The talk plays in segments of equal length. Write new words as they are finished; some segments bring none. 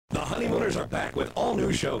The Honeymooners are back with all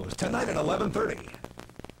new shows tonight at 11:30.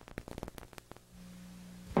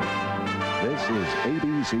 This is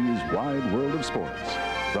ABC's Wide World of Sports.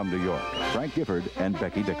 From New York, Frank Gifford and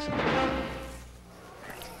Becky Dixon.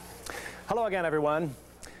 Hello again, everyone.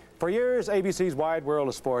 For years, ABC's Wide World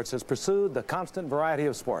of Sports has pursued the constant variety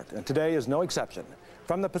of sport, and today is no exception.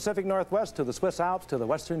 From the Pacific Northwest to the Swiss Alps to the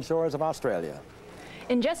western shores of Australia.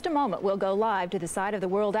 In just a moment, we'll go live to the site of the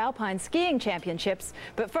World Alpine Skiing Championships.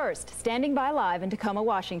 But first, standing by live in Tacoma,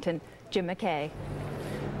 Washington, Jim McKay.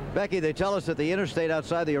 Becky, they tell us that the interstate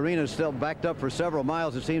outside the arena is still backed up for several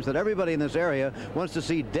miles. It seems that everybody in this area wants to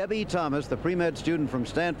see Debbie Thomas, the pre-med student from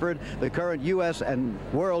Stanford, the current U.S. and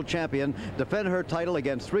world champion, defend her title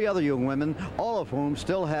against 3 other young women, all of whom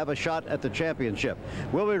still have a shot at the championship.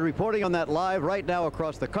 We'll be reporting on that live right now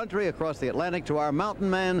across the country, across the Atlantic, to our mountain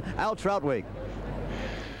man, Al Troutwig.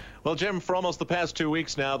 Well, Jim, for almost the past 2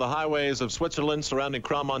 weeks now, the highways of Switzerland surrounding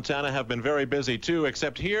Crom, Montana have been very busy, too,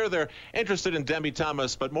 except here they're interested in Debbie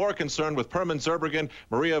Thomas, but more concerned with Hermann Zurbriggen,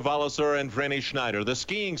 Maria Walliser, and Vreni Schneider, the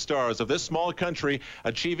skiing stars of this small country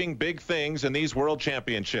achieving big things in these world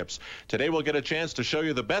championships. Today we'll get a chance to show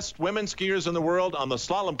you the best women skiers in the world on the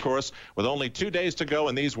slalom course with only 2 days to go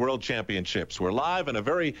in these world championships. We're live in a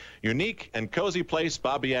very unique and cozy place.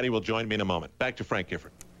 Bob Beatty will join me in a moment. Back to Frank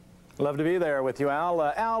Gifford. Love to be there with you, Al.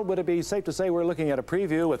 Al, would it be safe to say we're looking at a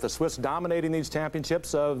preview with the Swiss dominating these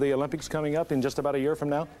championships of the Olympics coming up in just about a year from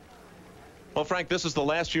now? Well, Frank, this is the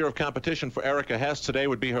last year of competition for Erika Hess. Today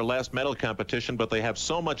would be her last medal competition, but they have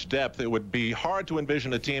so much depth, it would be hard to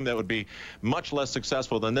envision a team that would be much less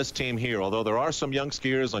successful than this team here, although there are some young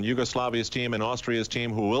skiers on Yugoslavia's team and Austria's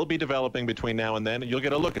team who will be developing between now and then, and you'll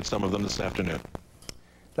get a look at some of them this afternoon.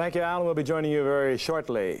 Thank you, Alan. We'll be joining you very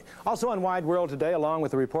shortly. Also on Wide World today, along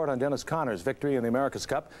with a report on Dennis Conner's victory in the America's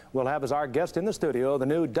Cup, we'll have as our guest in the studio the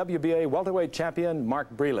new WBA welterweight champion, Mark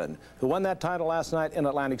Breland, who won that title last night in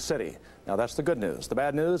Atlantic City. Now, that's the good news. The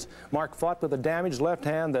bad news, Mark fought with a damaged left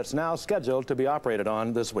hand that's now scheduled to be operated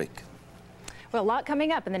on this week. Well, a lot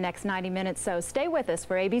coming up in the next 90 minutes, so stay with us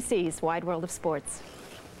for ABC's Wide World of Sports.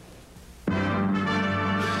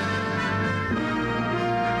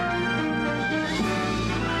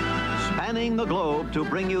 Spanning the globe to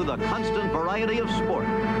bring you the constant variety of sport,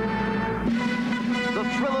 the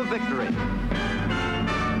thrill of victory,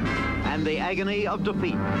 and the agony of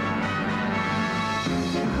defeat.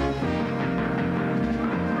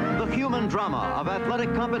 The human drama of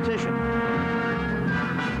athletic competition.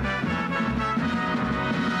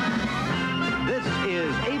 This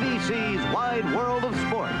is ABC's Wide World of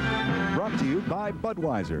Sports. Brought to you by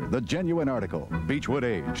Budweiser, the genuine article. Beechwood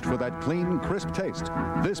aged for that clean, crisp taste.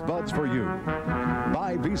 This Bud's for you.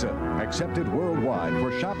 By Visa, accepted worldwide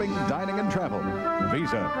for shopping, dining, and travel.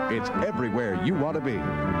 Visa, it's everywhere you want to be.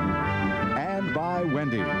 And by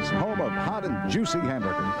Wendy's, home of hot and juicy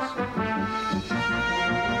hamburgers.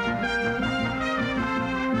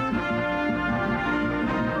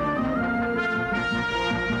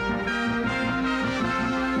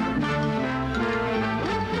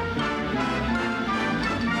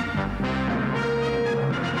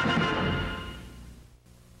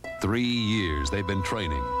 3 years they've been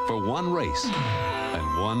training for one race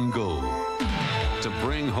and one goal: to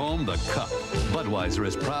bring home the cup. Budweiser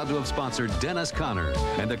is proud to have sponsored Dennis Conner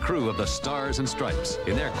and the crew of the Stars and Stripes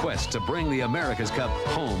in their quest to bring the America's Cup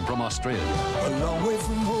home from Australia. A long way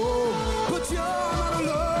from home, but you're not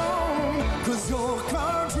alone, 'cause your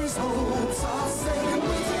country's hopes are sailing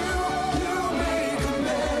with you. You make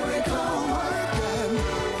America work, and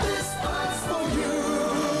this fight's for you.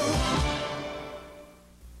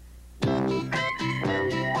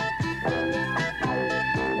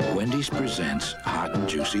 Wendy's presents hot and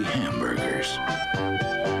juicy hamburgers.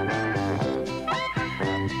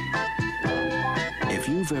 If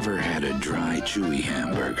you've ever had a dry, chewy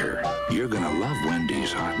hamburger, you're gonna love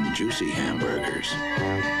Wendy's hot and juicy hamburgers.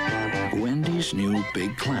 Wendy's new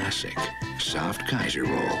big classic, soft Kaiser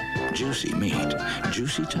roll, juicy meat,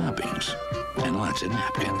 juicy toppings, and lots of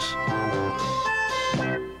napkins.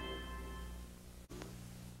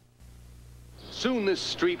 Soon this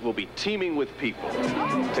street will be teeming with people,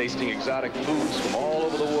 tasting exotic foods from all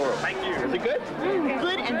over the world. Thank you. Is it good?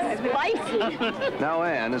 Good and spicy. Now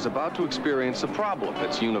Anne is about to experience a problem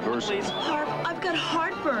that's universal. I've got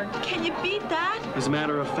heartburn. Can you beat that? As a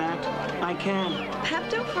matter of fact, I can.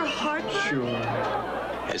 Pepto for heartburn? Sure.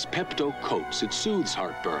 As Pepto coats, it soothes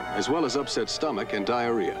heartburn, as well as upset stomach and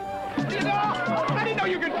diarrhea. I didn't know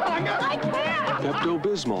you could conquer. I can.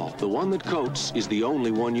 Pepto-Bismol, the one that coats, is the only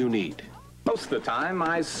one you need. Most of the time,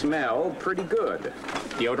 I smell pretty good.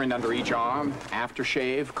 Deodorant under each arm,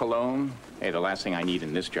 aftershave, cologne. Hey, the last thing I need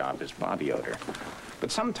in this job is body odor.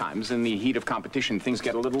 But sometimes in the heat of competition, things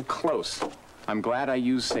get a little close. I'm glad I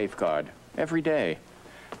use Safeguard every day.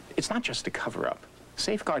 It's not just a cover-up.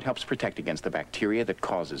 Safeguard helps protect against the bacteria that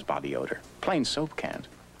causes body odor. Plain soap can't.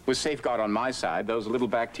 With Safeguard on my side, those little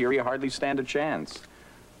bacteria hardly stand a chance.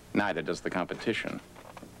 Neither does the competition.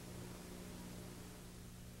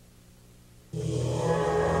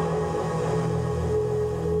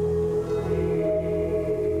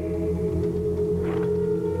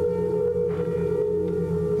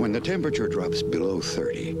 When the temperature drops below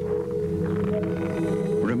 30,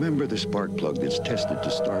 remember the spark plug that's tested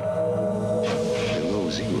to start below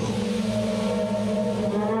 0.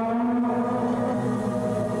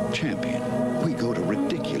 Champion, we go to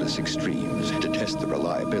ridiculous extremes to test the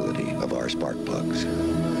reliability of our spark plugs.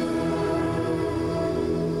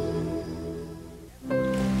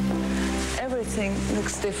 Everything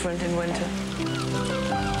looks different in winter.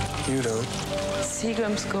 You don't.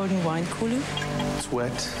 Seagram's golden wine cooler. It's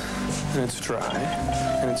wet, and it's dry,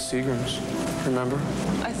 and it's Seagram's. Remember?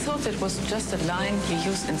 I thought it was just a line you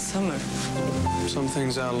use in summer. Some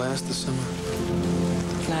things outlast the summer.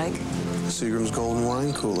 Like? Seagram's golden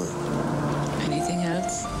wine cooler. Anything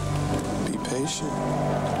else? Be patient.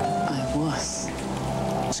 I was.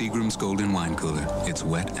 Seagram's golden wine cooler. It's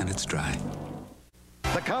wet and it's dry.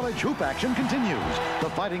 The college hoop action continues. The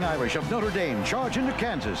Fighting Irish of Notre Dame charge into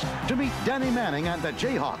Kansas to meet Danny Manning and the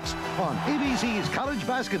Jayhawks on ABC's College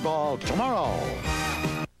Basketball tomorrow.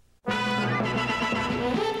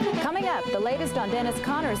 Coming up, the latest on Dennis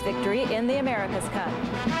Conner's victory in the America's Cup.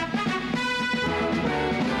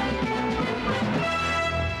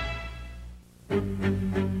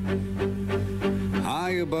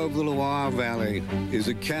 High above the Loire Valley is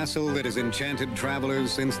a castle that has enchanted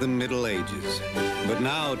travelers since the Middle Ages. But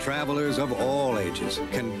now travelers of all ages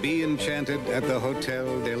can be enchanted at the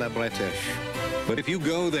Hotel de la Bretèche. But if you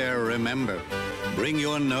go there, remember, bring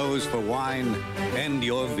your nose for wine and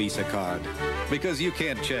your Visa card. Because you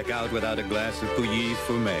can't check out without a glass of Pouilly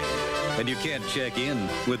Fumé. And you can't check in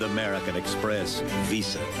with American Express.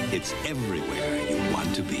 Visa, it's everywhere you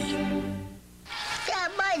want to be.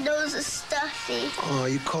 Dad, my nose is stuffy. Oh,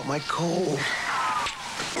 you caught my cold.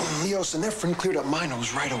 Neo-Synephine cleared up my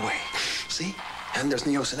nose right away. See? And there's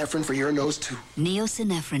Neo-Synephine for your nose, too.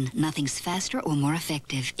 Neo-Synephine, nothing's faster or more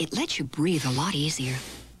effective. It lets you breathe a lot easier.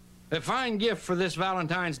 A fine gift for this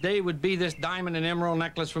Valentine's Day would be this diamond and emerald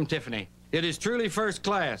necklace from Tiffany. It is truly first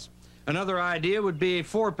class. Another idea would be a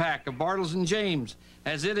 4-pack of Bartles Jaymes,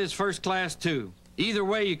 as it is first class, too. Either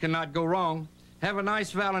way, you cannot go wrong. Have a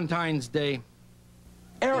nice Valentine's Day.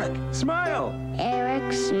 Eric, smile!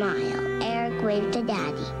 Eric, smile. Eric waved to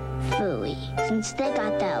Daddy. Phooey. Since they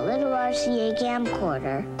got that little RCA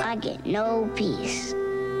camcorder, I get no peace.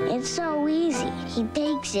 It's so easy. He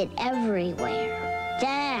takes it everywhere.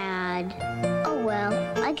 Dad. Oh well,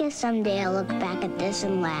 I guess someday I'll look back at this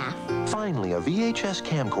and laugh. Finally, a VHS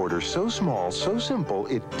camcorder so small, so simple,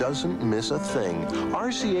 it doesn't miss a thing.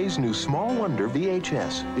 RCA's new Small Wonder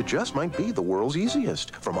VHS. It just might be the world's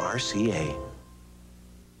easiest from RCA.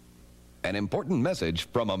 An important message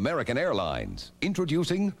from American Airlines.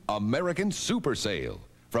 Introducing American Super Sale.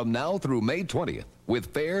 From now through May 20th,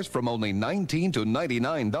 with fares from only $19 to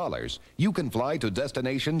 $99, you can fly to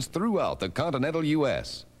destinations throughout the continental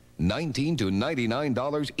U.S. $19 to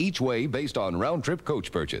 $99 each way based on round-trip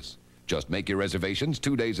coach purchase. Just make your reservations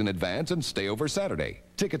 2 days in advance and stay over Saturday.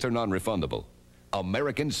 Tickets are non-refundable.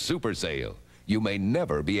 American Super Sale. You may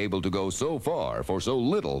never be able to go so far for so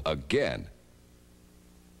little again.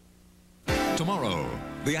 Tomorrow,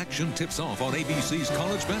 the action tips off on ABC's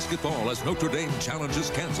college basketball as Notre Dame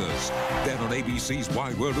challenges Kansas. Then on ABC's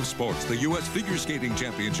Wide World of Sports, the U.S. Figure Skating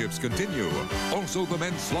Championships continue. Also the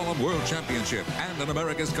Men's Slalom World Championship and an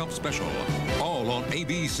America's Cup special. All on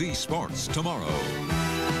ABC Sports tomorrow.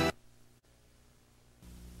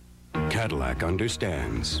 Cadillac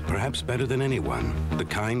understands, perhaps better than anyone, the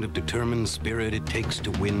kind of determined spirit it takes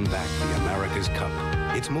to win back the America's Cup.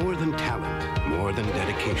 It's more than talent, more than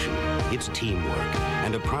dedication. It's teamwork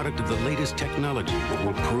and a product of the latest technology that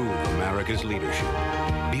will prove America's leadership.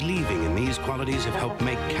 Believing in these qualities have helped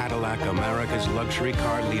make Cadillac America's luxury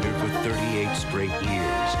car leader for 38 straight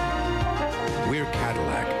years. We're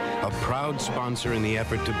Cadillac, a proud sponsor in the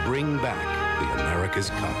effort to bring back the America's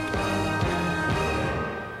Cup.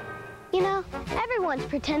 You know, everyone's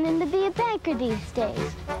pretending to be a banker these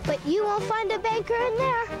days. But you won't find a banker in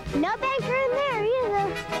there. No banker in there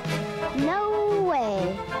either. No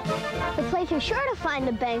way. The place you're sure to find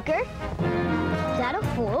a banker is at a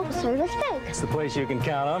full-service bank. It's the place you can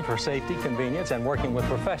count on for safety, convenience, and working with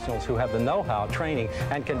professionals who have the know-how, training,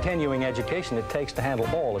 and continuing education it takes to handle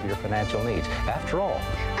all of your financial needs. After all,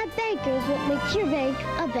 a bank banker is what makes your bank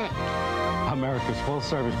a bank. America's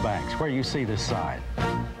full-service banks, where you see this sign.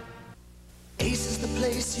 Ace is the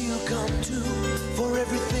place you come to for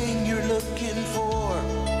everything you're looking for.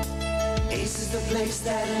 Ace is the place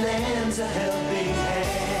that lends a helping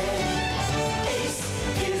hand. Ace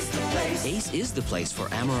is the place. Ace is the place for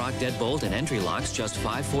Amarok deadbolt and entry locks, just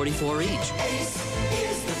 $5.44 each. Ace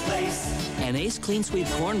is the place. An Ace Clean Sweep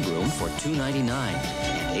corn broom for $2.99.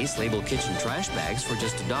 And Ace label kitchen trash bags for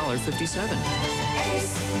just $1.57.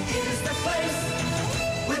 Ace is the place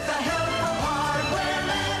with the help of hardware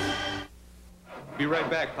men. Be right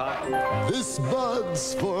back, Pop. This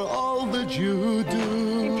Bud's for all that you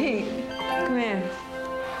do. Hey, Pete, come here.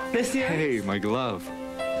 This year? Hey, my glove.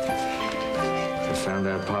 I found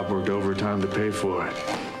out Pop worked overtime to pay for it.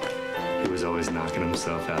 He was always knocking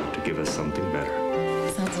himself out to give us something better.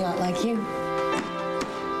 Sounds a lot like you.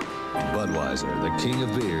 Budweiser, the king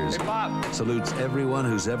of beers, salutes everyone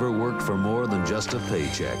who's ever worked for more than just a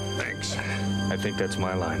paycheck. Thanks. I think that's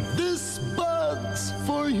my line. This Bud's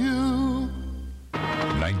for you.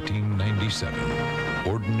 1997.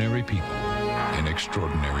 Ordinary people in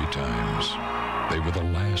extraordinary times. They were the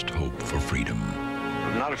last hope for freedom.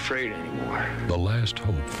 I'm not afraid anymore. The last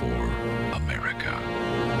hope for America.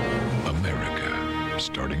 America,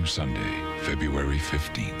 starting Sunday, February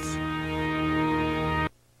 15th.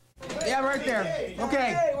 Yeah, right there.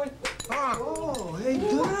 Okay. Oh, hey,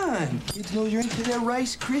 Don. Kids know you're into their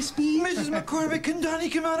Rice Krispies? Mrs. McCormick and Donnie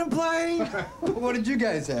come out and play. What did you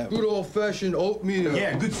guys have? Good old-fashioned oatmeal.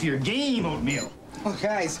 Yeah, good for your game, oatmeal. Oh,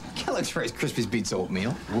 guys, Kellogg's Rice Krispies beats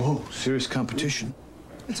oatmeal. Whoa, serious competition.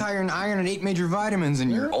 It's higher in iron and 8 major vitamins in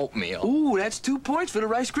your oatmeal. Ooh, that's 2 points for the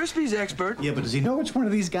Rice Krispies expert. Yeah, but does he know which one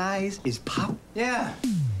of these guys is Pop? Yeah,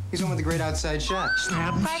 he's one with the great outside shot.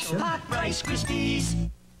 Snap, crack, pop, Rice Krispies.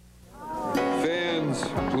 Fans,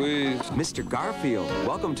 please. Mr. Garfield,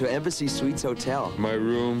 welcome to Embassy Suites Hotel. My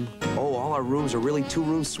room. Oh, all our rooms are really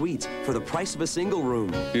 2-room suites for the price of a single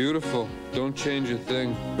room. Beautiful. Don't change a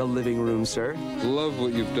thing. The living room, sir. Love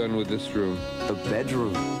what you've done with this room. The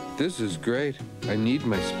bedroom. This is great. I need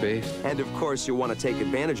my space. And of course, you'll want to take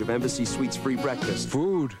advantage of Embassy Suites free breakfast.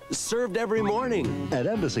 Food. Served every morning. At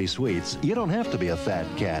Embassy Suites, you don't have to be a fat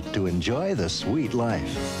cat to enjoy the sweet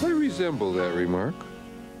life. I resemble that remark.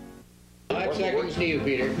 5 seconds to you,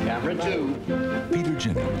 Peter. Camera 2. Peter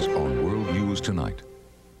Jennings on World News Tonight.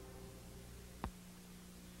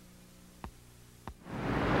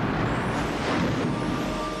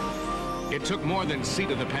 It took more than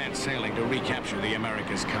seat-of-the-pants sailing to recapture the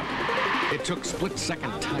America's Cup. It took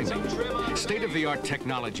split-second timing. State-of-the-art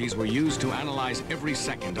technologies were used to analyze every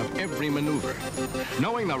second of every maneuver.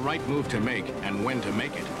 Knowing the right move to make and when to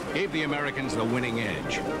make it gave the Americans the winning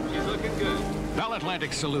edge. She's looking good. Bell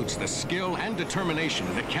Atlantic salutes the skill and determination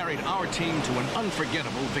that carried our team to an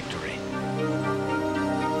unforgettable victory.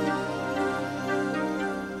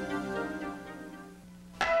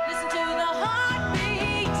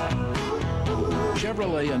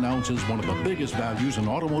 Chevrolet announces one of the biggest values in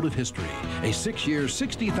automotive history, a 6-year,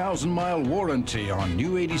 60,000-mile warranty on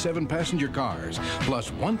new 87 passenger cars, plus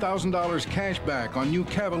 $1,000 cash back on new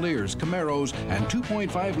Cavaliers, Camaros, and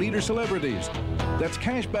 2.5-liter Celebrities. That's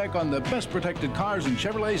cash back on the best protected cars in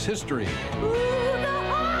Chevrolet's history.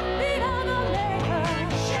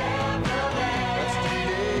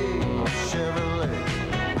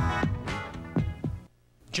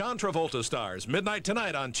 John Travolta stars Midnight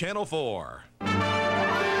Tonight on Channel 4.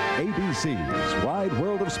 ABC's Wide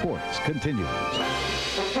World of Sports continues.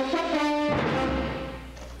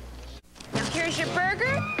 Now here's your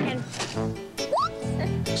burger and...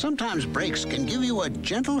 Sometimes brakes can give you a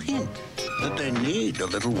gentle hint that they need a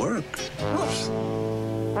little work. Whoops.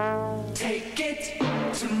 Take it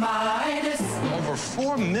to Midas. Over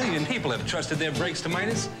 4 million people have trusted their brakes to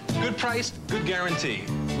Midas. Good price, good guarantee.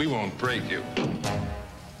 We won't break you.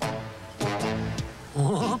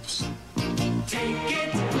 Whoops. Take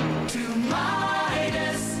it to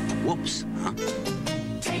Midas. Whoops. Huh?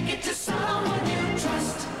 Take it to someone you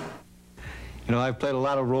trust. You know, I've played a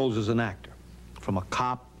lot of roles as an actor, from a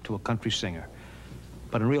cop to a country singer.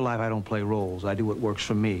 But in real life, I don't play roles. I do what works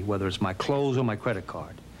for me, whether it's my clothes or my credit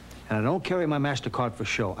card. And I don't carry my MasterCard for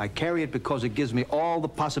show. I carry it because it gives me all the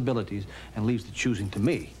possibilities and leaves the choosing to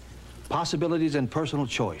me. Possibilities and personal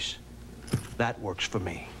choice. That works for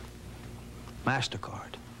me.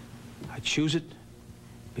 MasterCard. I choose it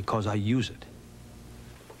because I use it.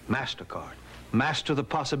 MasterCard. Master the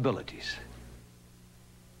possibilities.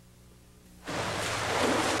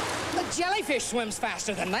 The jellyfish swims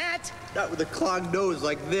faster than that. Not with a clogged nose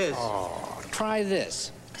like this. Oh, try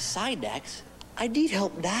this. Sidex, I need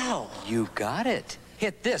help now. You got it.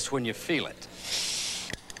 Hit this when you feel it.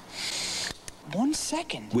 1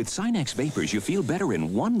 second. With Sinex Vapors, you feel better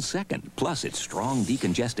in 1 second. Plus, it's strong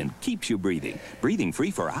decongestant, keeps you breathing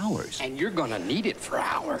free for hours. And you're gonna need it for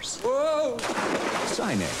hours. Whoa!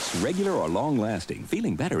 Sinex, regular or long-lasting.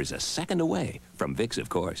 Feeling better is a second away. From Vicks, of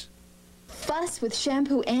course. Fuss with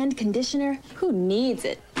shampoo and conditioner? Who needs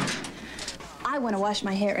it? I want to wash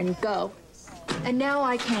my hair and go. And now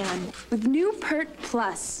I can with new Pert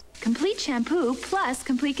Plus. Complete shampoo plus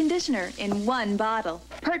complete conditioner in one bottle.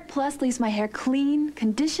 Pert Plus leaves my hair clean,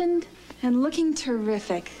 conditioned, and looking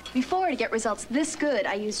terrific. Before to get results this good,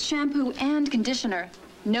 I used shampoo and conditioner.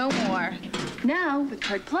 No more. Now, with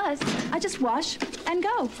Pert Plus, I just wash and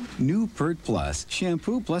go. New Pert Plus,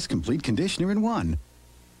 shampoo plus complete conditioner in one.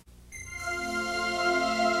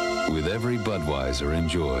 With every Budweiser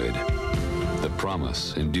enjoyed, the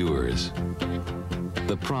promise endures.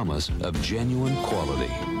 The promise of genuine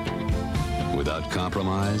quality. Without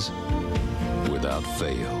compromise, without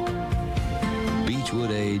fail.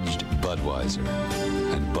 Beechwood-aged Budweiser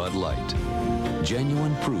and Bud Light.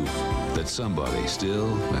 Genuine proof that somebody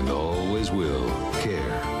still and always will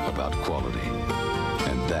care about quality.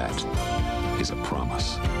 And that is a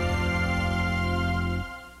promise.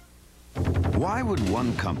 Why would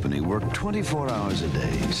one company work 24 hours a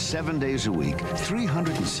day, 7 days a week,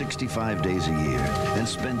 365 days a year, and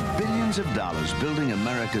spend billions of dollars building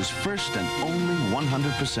America's first and only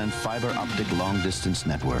 100% fiber optic long-distance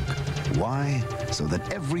network? Why? So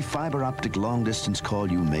that every fiber optic long-distance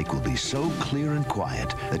call you make will be so clear and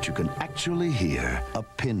quiet that you can actually hear a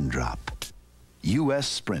pin drop. U.S.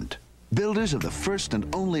 Sprint. Builders of the first and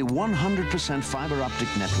only 100% fiber optic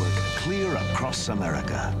network clear across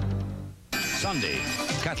America. Sunday,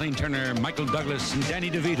 Kathleen Turner, Michael Douglas, and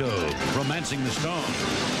Danny DeVito, Romancing the Stone.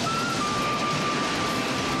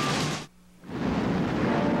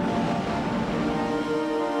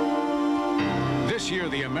 This year,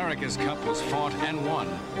 the America's Cup was fought and won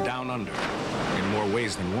down under, in more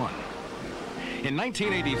ways than one. In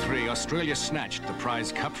 1983, Australia snatched the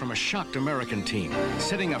prize cup from a shocked American team,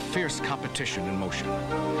 setting a fierce competition in motion.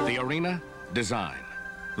 The arena, design.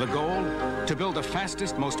 The goal, to build the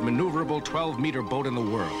fastest, most maneuverable 12-meter boat in the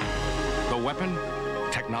world. The weapon,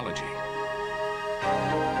 technology.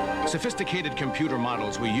 Sophisticated computer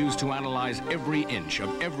models we use to analyze every inch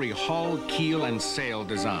of every hull, keel, and sail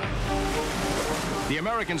design. The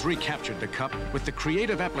Americans recaptured the cup with the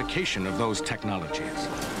creative application of those technologies.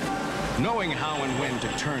 Knowing how and when to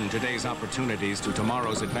turn today's opportunities to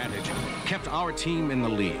tomorrow's advantage kept our team in the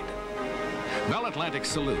lead. Bell Atlantic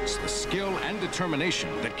salutes the skill and determination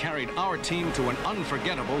that carried our team to an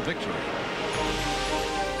unforgettable victory.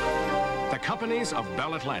 The companies of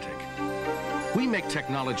Bell Atlantic. We make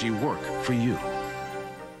technology work for you.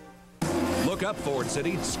 Look up, Ford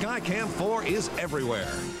City. Skycam 4 is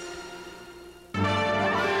everywhere.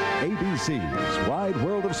 ABC's Wide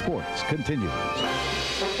World of Sports continues.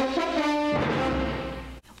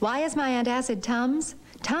 Why is my antacid Tums?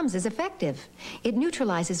 Tums is effective. It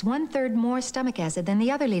neutralizes 1/3 more stomach acid than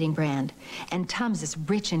the other leading brand. And Tums is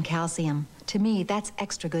rich in calcium. To me, that's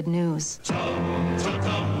extra good news.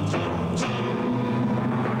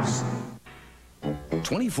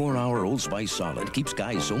 24-hour Old Spice Solid keeps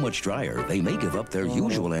guys so much drier, they may give up their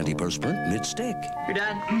usual antiperspirant mid-stick. Your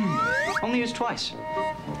dad? Only used twice.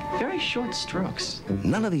 Very short strokes.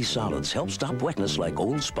 None of these solids help stop wetness like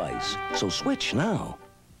Old Spice. So switch now.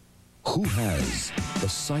 Who has the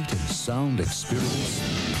sight and sound experience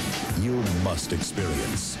you must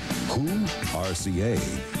experience? Who? RCA,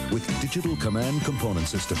 with digital command component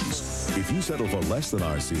systems. If you settle for less than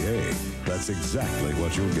RCA, that's exactly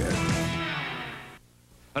what you'll get.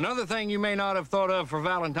 Another thing you may not have thought of for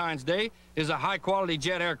Valentine's Day is a high-quality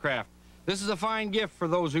jet aircraft. This is a fine gift for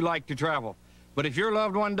those who like to travel. But if your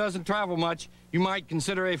loved one doesn't travel much, you might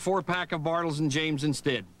consider a 4-pack of Bartles Jaymes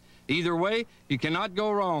instead. Either way, you cannot go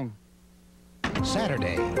wrong.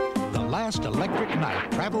 Saturday, the last electric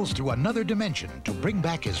knight travels through another dimension to bring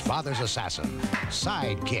back his father's assassin,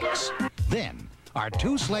 Sidekicks. Then, are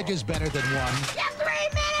 2 sledges better than one? You're 3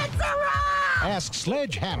 minutes wrong! Ask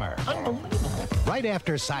Sledgehammer. Unbelievable. Right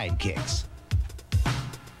after Sidekicks.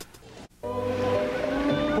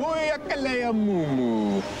 Booyakalea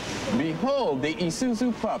Moo. Behold the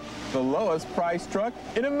Isuzu Pup, the lowest price truck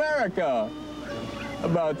in America.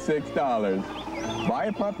 About $6. Buy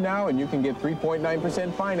a pup now and you can get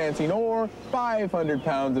 3.9% financing or 500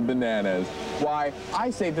 pounds of bananas. Why, I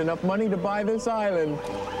saved enough money to buy this island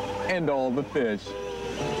and all the fish.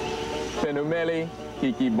 Penumeli,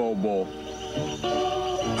 Kiki Bobo.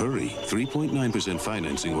 Hurry, 3.9%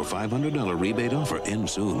 financing or $500 rebate offer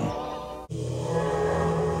ends soon.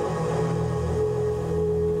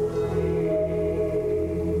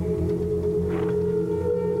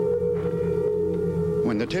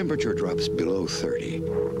 the temperature drops below 30,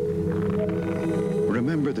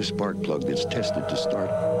 remember the spark plug that's tested to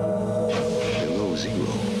start below 0.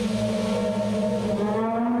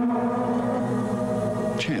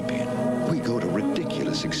 Champion, we go to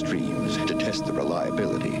ridiculous extremes to test the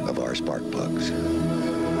reliability of our spark plugs.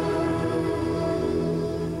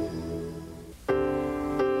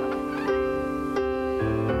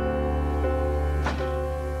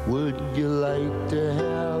 Would you like to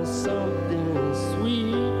have something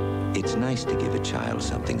sweet? It's nice to give a child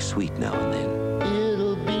something sweet now and then.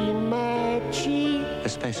 It'll be my treat.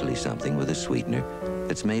 Especially something with a sweetener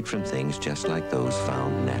that's made from things just like those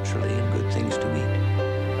found naturally in good things to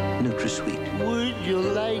eat. NutraSweet. Would you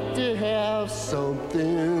like to have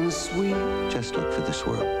something sweet? Just look for the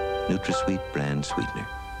swirl. NutraSweet brand sweetener.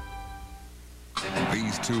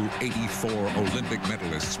 These two 84 Olympic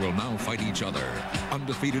medalists will now fight each other.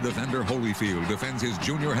 Undefeated Evander Holyfield defends his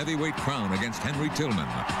junior heavyweight crown against Henry Tillman.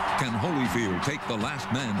 Can Holyfield take the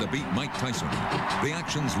last man to beat Mike Tyson? The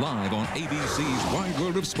action's live on ABC's Wide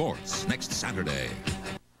World of Sports next Saturday.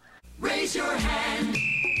 Raise your hand.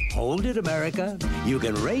 Hold it, America. You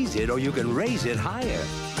can raise it or you can raise it higher.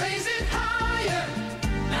 Raise it higher.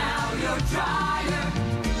 Now you're drier.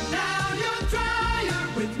 Now you're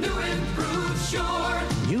drier with new improved Sure.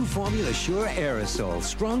 New Formula Sure Aerosol.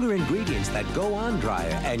 Stronger ingredients that go on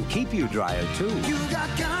drier and keep you drier, too. You got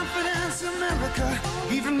confidence, America,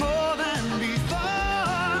 even more than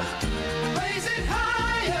before. Raise it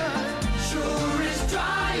higher. Sure is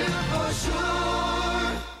drier for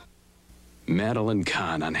sure. Madeline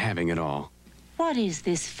Kahn on having it all. What is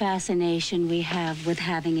this fascination we have with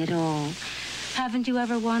having it all? Haven't you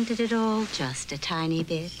ever wanted it all? Just a tiny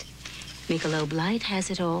bit. Michelob Light has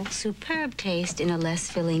it all. Superb taste in a less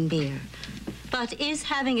filling beer. But is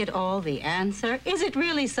having it all the answer? Is it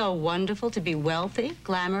really so wonderful to be wealthy,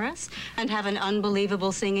 glamorous, and have an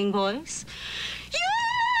unbelievable singing voice?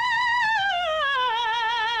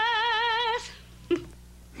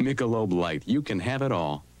 Michelob Light, you can have it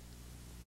all.